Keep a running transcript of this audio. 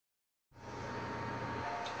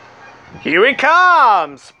Here it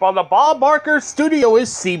comes! For the Bob Barker Studio is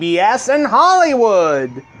CBS and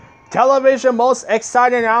Hollywood. Television most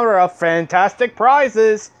exciting hour of fantastic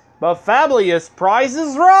prizes, but fabulous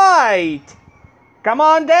prizes right! Come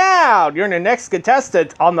on down! You're the next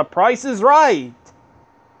contestant on The Price is Right.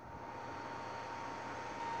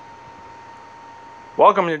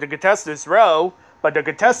 Welcome to the contestants row, but the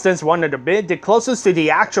contestants wanted to bid the closest to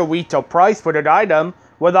the actual retail price for that item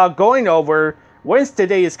without going over wins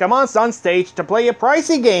today is come on stage to play a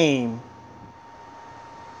pricey game.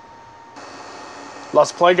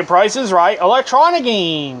 Let's play the Price is Right electronic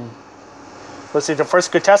game. Let's see, the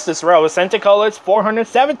first contestants row is Santa Colors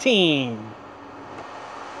 417.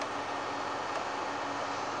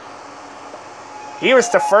 Here's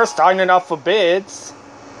the first item up for bids.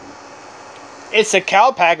 It's a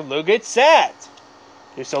Calpak luggage set.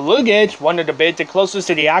 Here's a luggage, wanted to bid the closest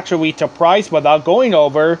to the actual retail price without going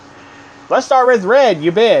over. Let's start with red.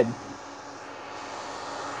 You bid.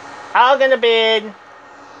 I'm gonna bid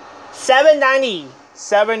 $7.90.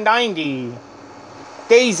 $7.90.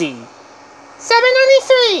 Daisy.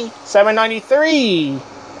 $7.93. $7.93.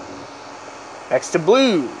 Next to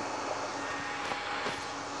blue.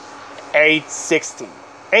 $8.60.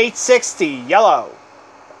 $8.60. Yellow.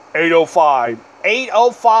 $8.05.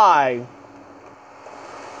 $8.05.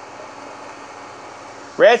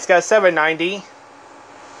 Red's got $7.90.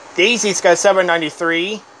 Daisy's got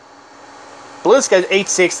 $7.93. Blue's got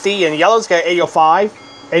 $8.60 and yellow's got $8.05.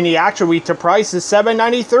 And the actual retail price is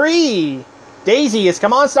 $7.93. Daisy has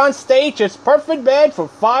come on stage. It's perfect bid for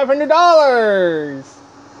 $500. Alright!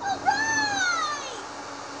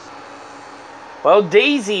 Well,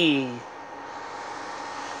 Daisy,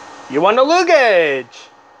 you won the luggage.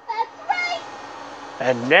 That's right!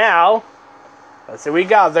 And now, let's see what we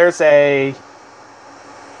got. There's a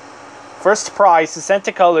first prize is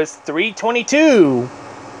Santa Colors $3.22.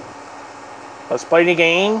 Let's play the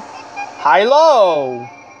game. High-low.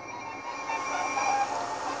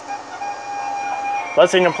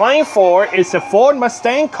 Let's see, I'm playing for is a Ford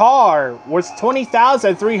Mustang car worth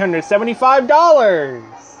 $20,375.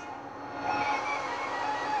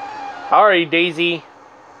 Alright, Daisy.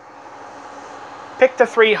 Pick the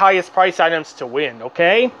 3 highest price items to win,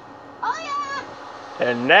 okay? Oh yeah!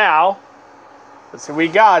 And now, let's see what we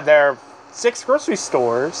got. There are 6 grocery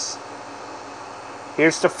stores.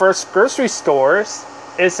 Here's the first grocery stores.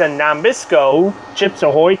 It's a Nabisco Chips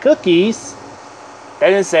Ahoy cookies.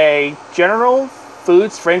 Then it's a General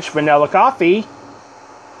Foods French vanilla coffee.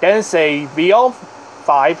 Then it's a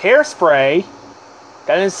VO5 hairspray.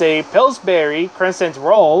 Then it's a Pillsbury Crescent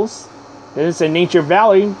rolls. Then it's a Nature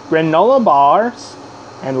Valley granola bars.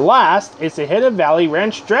 And last, it's a Hidden Valley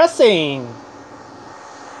ranch dressing.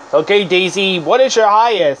 Okay, Daisy, what is your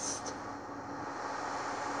highest?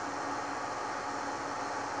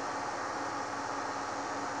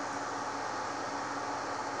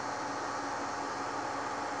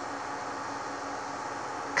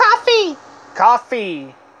 Coffee!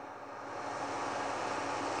 Coffee.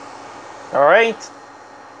 Alright.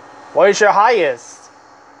 What is your highest?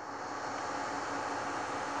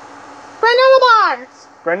 Granola bars!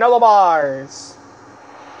 Granola bars.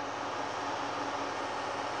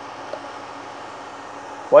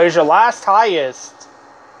 What is your last highest?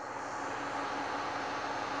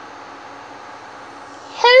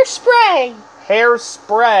 Hairspray!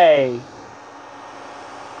 Hairspray.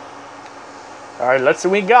 Alright, let's see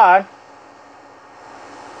what we got.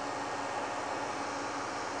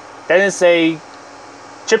 Then it's a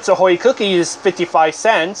Chips Ahoy cookies 55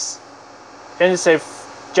 cents. Then it's a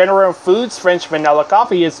General Foods French vanilla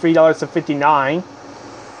coffee is $3.59.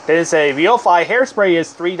 Then it's a VO5 hairspray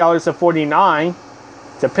is $3.49.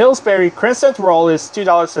 The Pillsbury Crescent roll is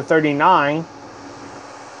 $2.39.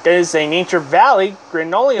 Then it's a Nature Valley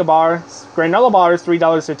granola bars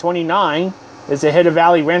 $3.29. There's a Hidden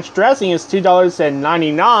Valley ranch dressing is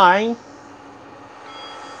 $2.99.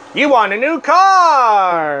 You won a new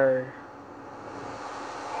car!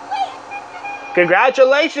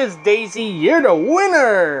 Congratulations, Daisy, you're the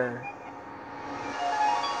winner!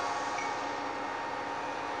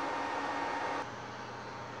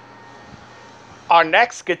 Our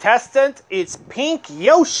next contestant is Pink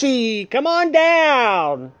Yoshi. Come on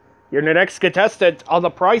down. You're the next contestant on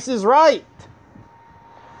The Price is Right.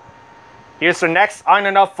 Here's the next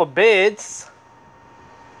item up for bids.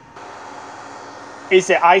 It's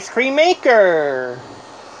an ice cream maker.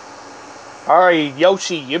 Alright,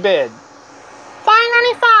 Yoshi, you bid.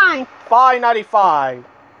 $5.95! $5.95.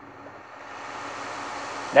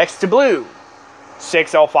 Next to blue.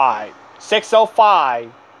 $6.05.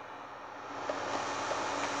 $6.05.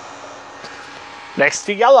 Next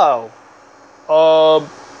to yellow.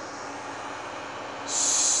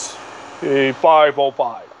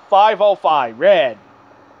 505. 505. Red.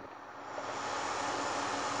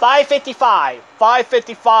 555.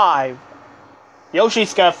 555.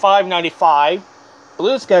 Yoshi's got 595.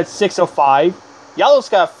 Blue's got 605. Yellow's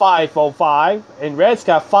got 505. And red's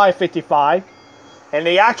got 555. And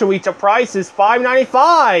the actual retail price is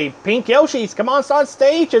 $5.95. Pink Yoshi's come on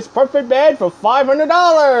stage. It's perfect bed for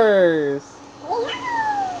 $500.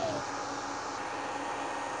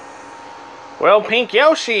 Well, Pink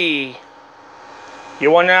Yoshi,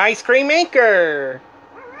 you won an ice cream maker.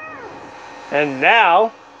 And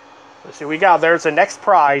now, let's see what we got. There's the next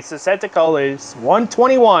prize. The set to call is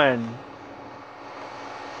 $121.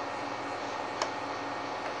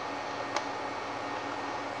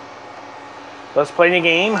 Let's play the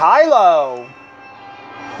game high-low.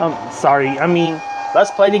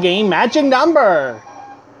 Let's play the game magic number.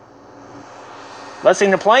 Let's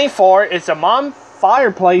see the playing for is a Mom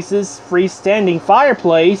Fireplace's freestanding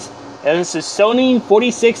fireplace, and it's a Sony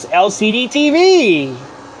 46 LCD TV.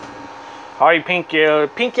 Alright, Pink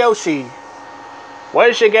Yoshi,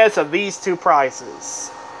 what is your guess of these two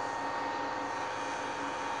prices?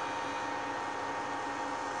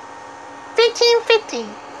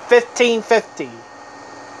 $15.50.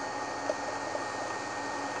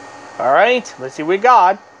 Alright, let's see what we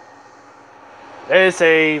got. There's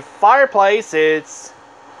a fireplace, it's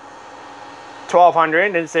 $1,200,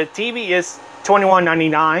 and it says TV is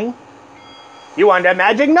 $21.99. You won that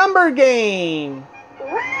magic number game.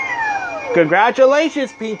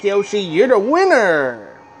 Congratulations, Pink Yoshi, you're the winner.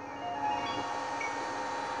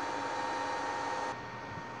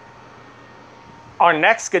 Our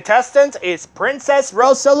next contestant is Princess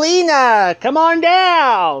Rosalina. Come on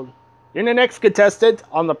down. You're the next contestant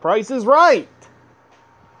on The Price is Right.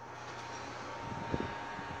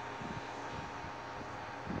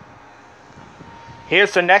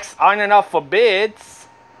 Here's the next item up for bids.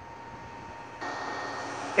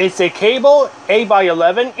 It's a cable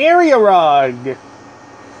 8x11 area rug.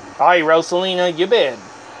 Alright, Rosalina, you bid.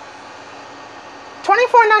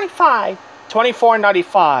 $24.95.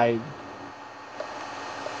 $24.95.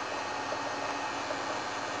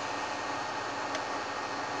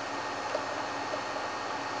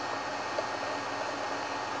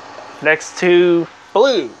 Next to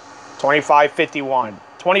blue, $25.51.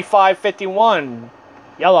 $25.51.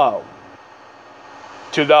 Yellow,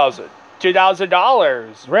 $2,000.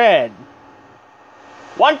 $2,000. Red,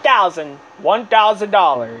 $1,000.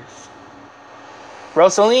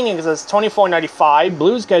 Rosalina says $24.95.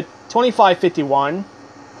 Blue's got $25.51.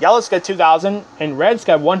 Yellow's got $2,000, and red's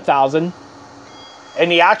got $1,000.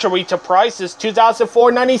 And the actual retail price is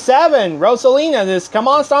 $2,497. Rosalina, this come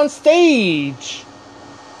on stage.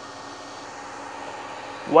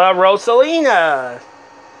 Well, Rosalina,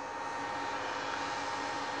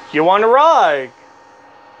 you won a rug.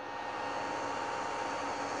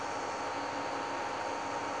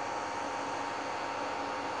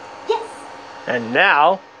 Yes. And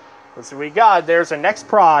now, let's see what we got. There's the next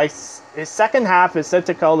prize. His second half is set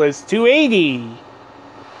to call is $280.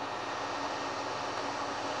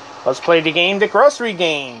 Let's play the game, the grocery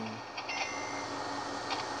game.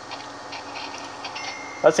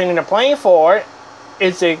 Let's see what they're playing for.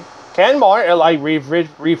 It's a Kenmore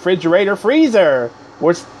refrigerator freezer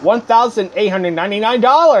worth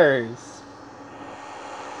 $1,899.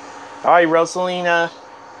 Alright, Rosalina.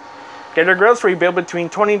 Get a grocery bill between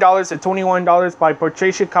 $20 and $21 by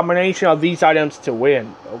purchasing a combination of these items to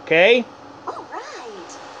win. Okay?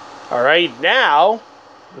 Alright. Alright, now,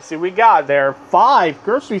 let's see what we got. There are 5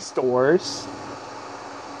 grocery stores.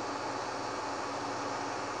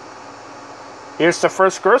 Here's the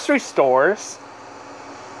first grocery stores.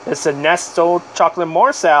 It's a Nestle Chocolate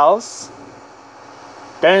Morsels.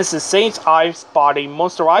 Then it's the St. Ives Body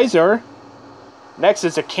Moisturizer. Next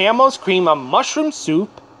is a Camel's Cream of Mushroom Soup.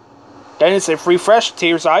 Then it's a Refresh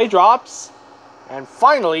Tears Eye Drops. And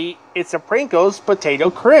finally, it's a Pringles Potato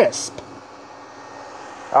Crisp.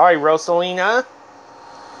 Alright, Rosalina.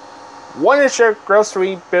 What is your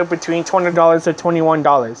grocery bill between $20 and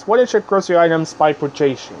 $21? What is your grocery items by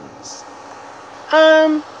purchases?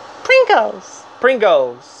 Pringles.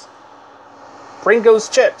 Pringles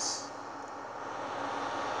chips.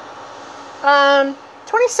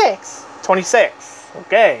 26. 26.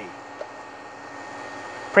 Okay.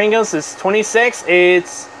 Pringles is 26.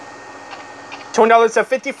 It's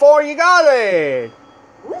 $20.54. You got it.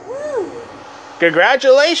 Woohoo!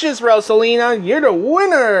 Congratulations, Rosalina. You're the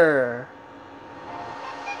winner.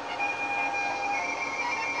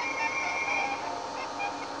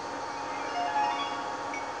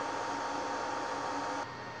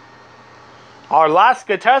 Our last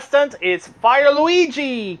contestant is Fire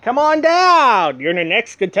Luigi. Come on down. You're the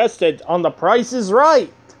next contestant on The Price is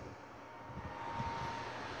Right.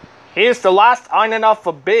 Here's the last item up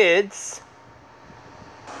for bids.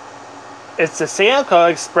 It's the Sanka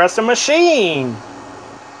Espresso machine.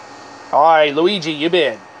 Alright, Luigi, you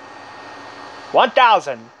bid.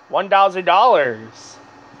 $1,000.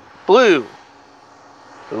 Blue.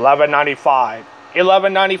 $11.95.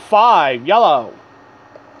 $11.95. Yellow.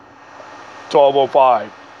 $12.05.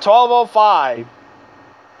 $12.05.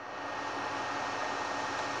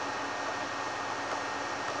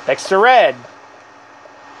 Next to red.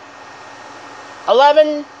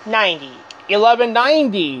 $11.90.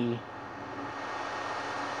 $11.90.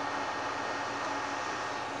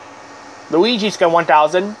 Luigi's got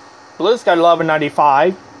 1,000. Blue's got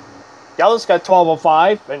 $11.95. Yellow's got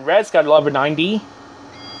 $12.05. And red's got $11.90.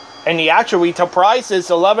 And the actual retail price is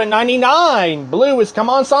 $11.99. Blue has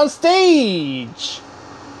come on stage.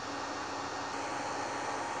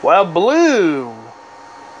 Well, Blue,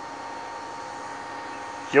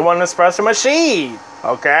 you want an espresso machine?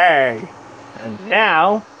 Okay. And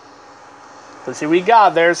now, let's see what we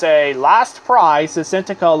got. There's a last price. The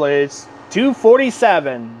Centicola is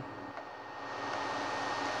 $2.47.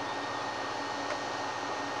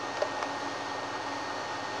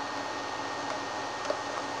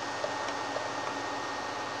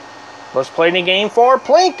 Let's play the game for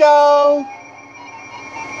Plinko.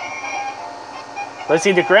 Let's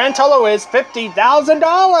see, the grand total is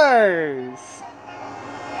 $50,000.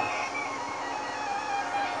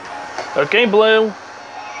 Okay, Blue.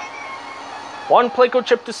 One Plinko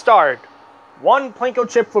chip to start. One Plinko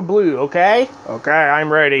chip for Blue, okay? Okay,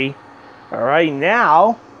 I'm ready. Alright,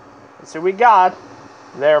 now, let's see what we got.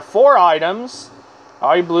 There are 4 items.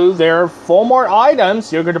 Alright, Blue, there are 4 more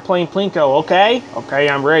items. You're going to play Plinko, okay? Okay,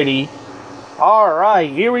 I'm ready.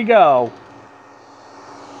 Alright, here we go.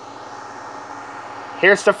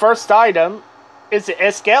 Here's the first item. It's the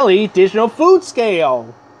Eskelly Digital Food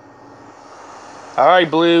Scale.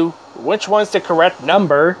 Alright, Blue. Which one's the correct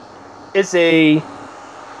number? It's a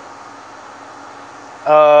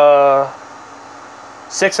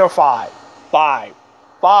 6 or 5. 5.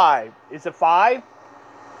 5. Is it 5?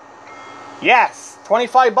 Yes,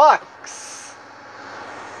 25 bucks.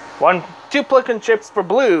 2 Plinko chips for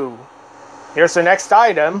Blue. Here's the next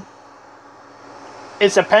item.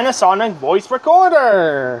 It's a Panasonic voice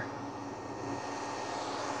recorder.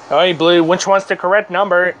 Alright, Blue, which one's the correct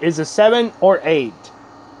number? Is it 7 or 8?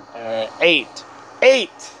 8. 8.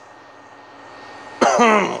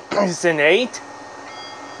 Is it an 8?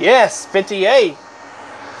 Yes, 58.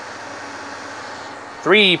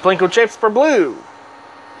 3 Plinko chips for Blue.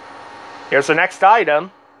 Here's the next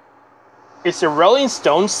item. It's a Rolling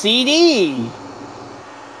Stone CD.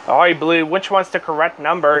 Alright, Blue, which one's the correct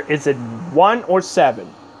number? Is it 1 or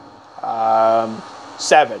 7?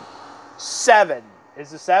 7. 7.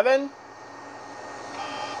 Is it 7?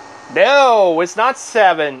 No, it's not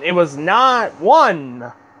 7. It was not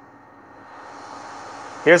 1.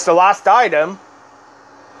 Here's the last item.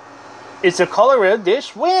 It's a Colorado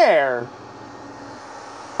dishware.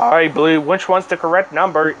 Alright, Blue, which one's the correct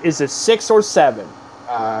number? Is it 6 or 7?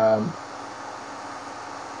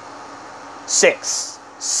 6.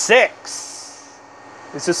 6.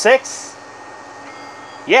 Is it 6?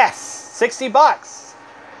 Yes, 60 bucks.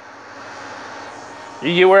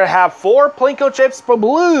 You will have 4 Plinko chips for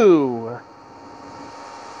Blue.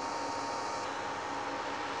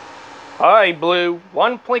 Alright, Blue,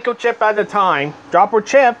 1 Plinko chip at a time. Drop a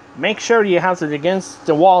chip. Make sure you have it against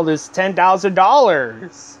the wall. Is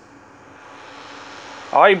 $10,000.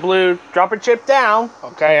 Alright, Blue, drop a chip down.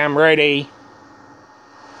 Okay, I'm ready.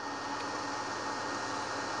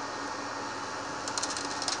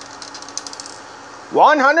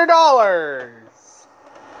 $100.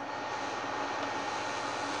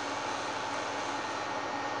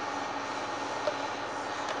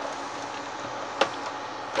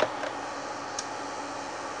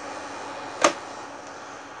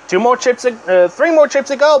 Three more chips to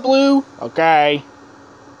go, Blue. Okay.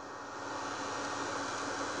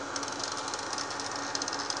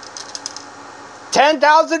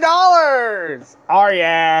 $10,000. Oh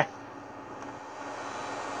yeah.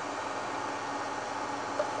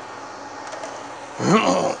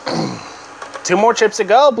 Two more chips to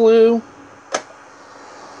go, Blue.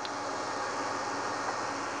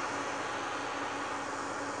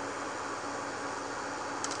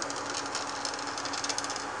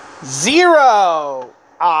 $0.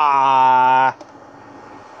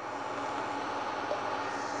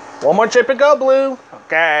 One more chip to go, Blue.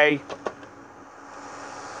 Okay.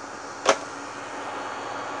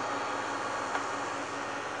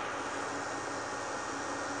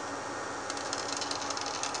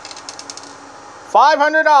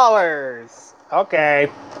 $500. Okay.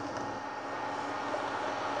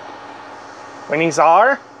 Winnings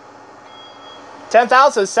are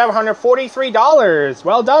 $10,743.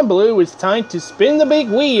 Well done, Blue. It's time to spin the big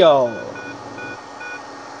wheel.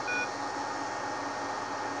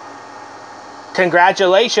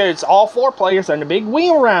 Congratulations, all 4 players on the big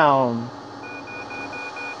wheel round.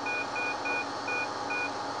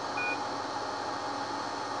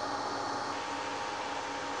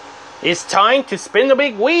 It's time to spin the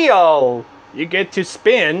big wheel. You get 2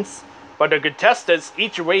 spins, but the contestants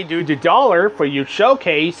each way do the dollar for your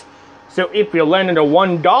showcase. So if you land on the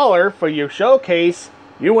 $1 for your showcase,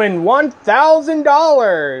 you win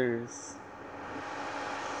 $1,000.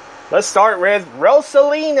 Let's start with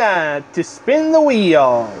Rosalina to spin the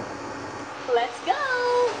wheel. Let's go.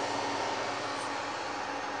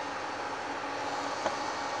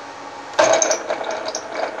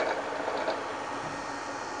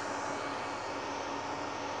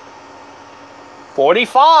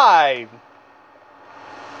 $45.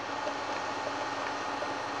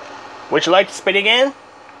 Would you like to spin again?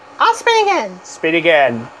 I'll spin again. Spin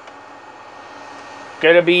again.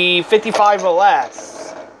 Gonna be 55 or less.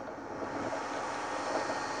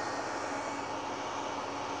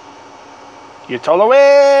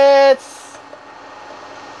 Utolowitz.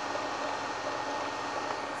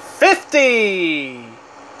 50.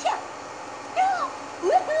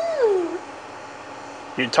 Woohoo!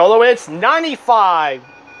 Utolowitz 95.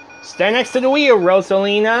 Stand next to the wheel,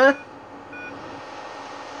 Rosalina.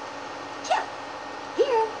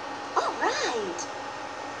 Here. All right.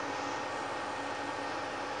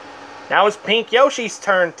 Now it's Pink Yoshi's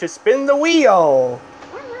turn to spin the wheel.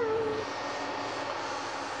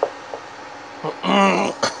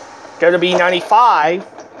 Gonna be 95.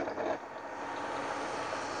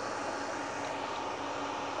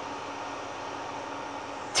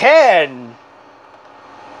 $10.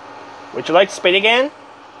 Would you like to spin again?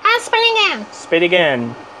 I'll spin again. Spin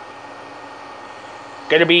again.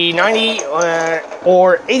 Gonna be 90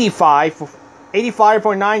 or 85. 85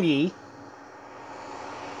 or 90.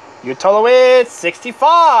 Utolowitz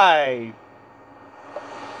 65.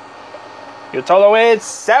 Utolowitz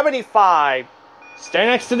 75. Stand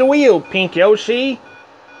next to the wheel, Pink Yoshi.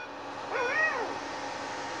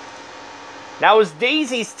 Now it's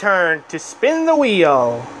Daisy's turn to spin the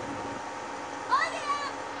wheel.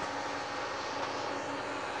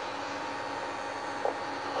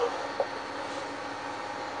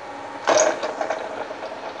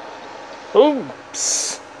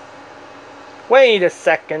 Oops. Wait a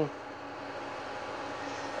second.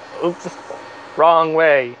 Oops. Wrong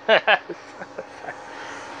way.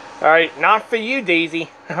 Alright, not for you, Daisy.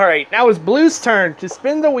 Alright, now it's Blue's turn to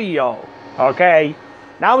spin the wheel. Okay.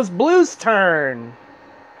 Now it's Blue's turn.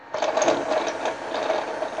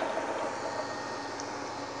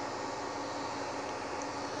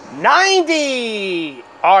 $90.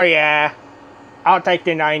 Oh yeah. I'll take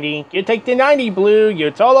the 90. You take the 90, Blue.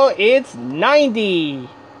 Your total, it's 90.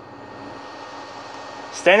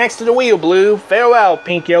 Stand next to the wheel, Blue. Farewell,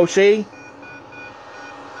 Pink Yoshi.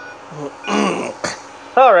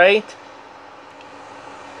 Alright.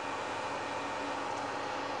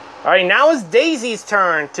 Alright, now it's Daisy's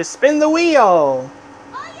turn to spin the wheel.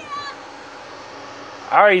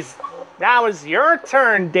 Alright, now it's your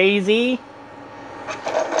turn, Daisy.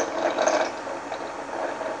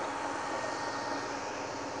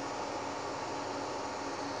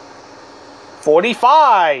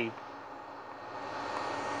 $45.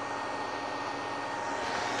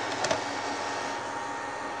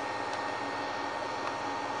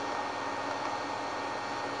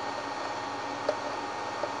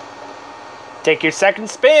 Take your second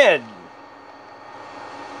spin.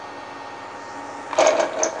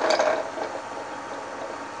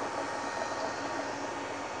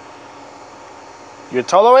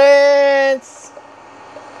 Utolowitz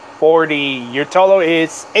 40. Your total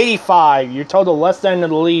is 85. Your total less than the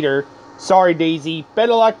leader. Sorry, Daisy.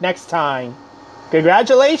 Better luck next time.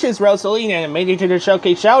 Congratulations, Rosalina, and made it to the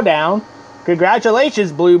Showcase Showdown.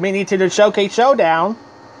 Congratulations, Blue, made it to the Showcase Showdown.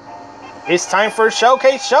 It's time for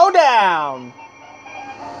Showcase Showdown.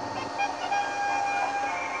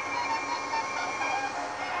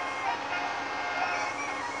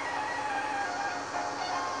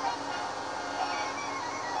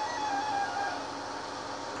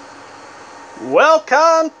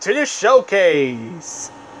 Welcome to the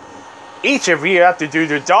showcase. Each of you have to do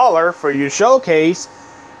the dollar for your showcase.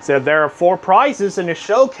 So there are 4 prizes in the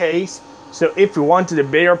showcase. So if you wanted a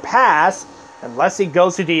bidder pass, unless it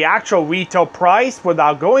goes to the actual retail price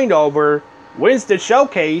without going over, wins the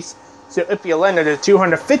showcase. So if you landed at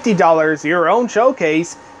 $250 your own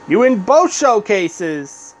showcase, You win both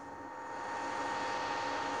showcases.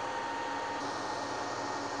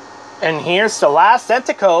 And here's the last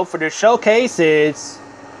enter code for the showcase. It's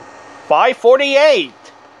 548.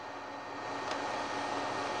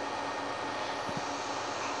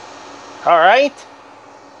 Alright.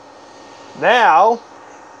 Now,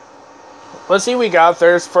 let's see what we got.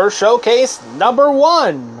 There's first showcase number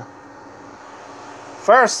 1.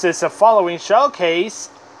 First is the following showcase.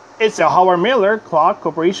 It's a Howard Miller Clock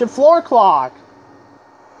Corporation floor clock.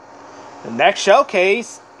 The next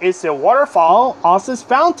showcase is the Waterfall Ossis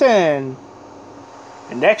Fountain.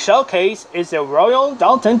 The next showcase is the Royal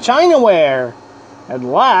Dalton Chinaware.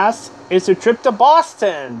 And last is the trip to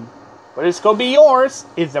Boston. But it's going to be yours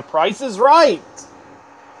if the price is right.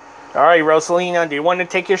 Alright, Rosalina, do you want to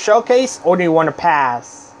take your showcase or do you want to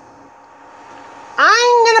pass?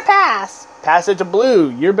 I'm gonna pass. Pass it to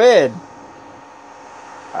Blue, your bid.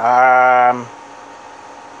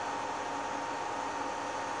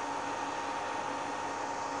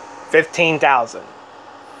 15,000.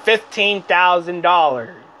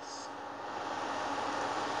 $15,000.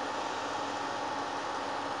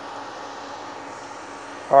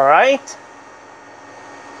 All right.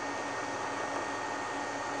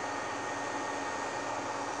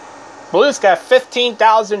 Blue's got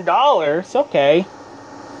 $15,000. Okay.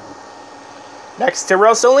 Next to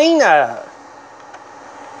Rosalina.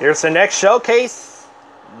 Here's the next showcase,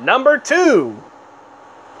 number 2.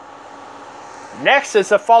 Next is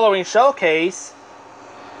the following showcase.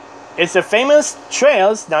 It's the famous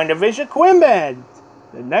Trails 9 Division equipment.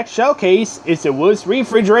 The next showcase is the Woods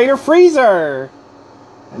Refrigerator Freezer.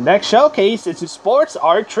 The next showcase is the Sports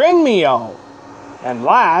Art Treadmill. And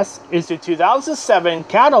last is the 2007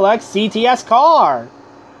 Cadillac CTS car.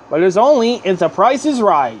 But it's only if the price is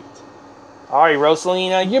right. Alright,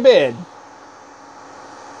 Rosalina, your bid.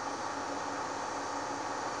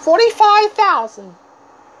 45,000.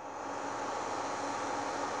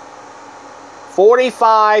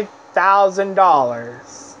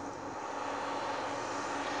 $45,000.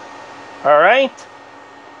 Alright.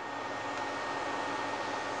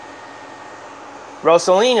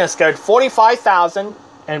 Rosalina's got $45,000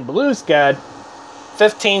 and Blue's got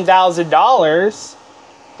 $15,000.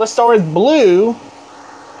 Let's start with Blue.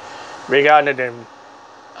 We got a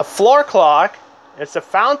floor clock. It's a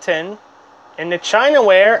fountain and the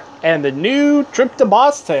Chinaware and the new trip to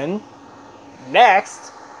Boston.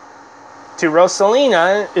 Next to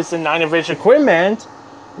Rosalina is the 9 Division equipment.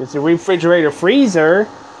 It's the refrigerator freezer,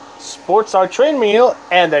 Sports Art Treadmill,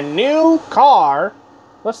 and the new car.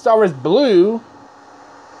 Let's start with Blue.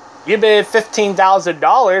 You bid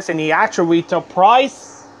 $15,000 and the actual retail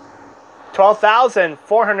price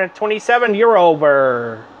 €12,427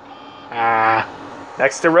 over.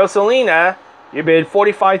 Next to Rosalina, you bid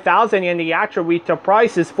 $45,000 and the actual retail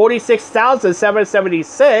price is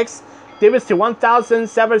 $46,776. Difference to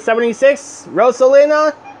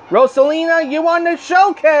 $1,776. Rosalina, you won the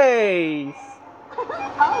showcase. All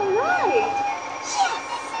right. Yes,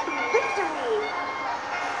 victory.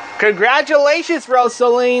 Congratulations,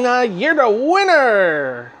 Rosalina. You're the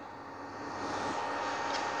winner.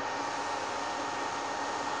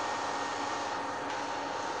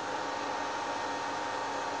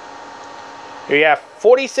 Here you have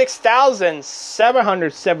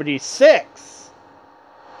 46,776.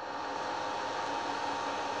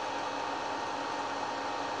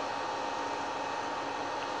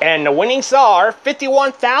 And the winnings are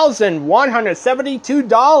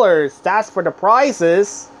 $51,172. That's for the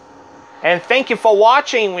prizes. And thank you for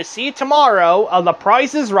watching. We'll see you tomorrow on The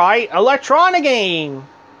Price is Right Electronic Game.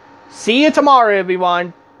 See you tomorrow,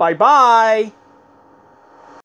 everyone. Bye-bye.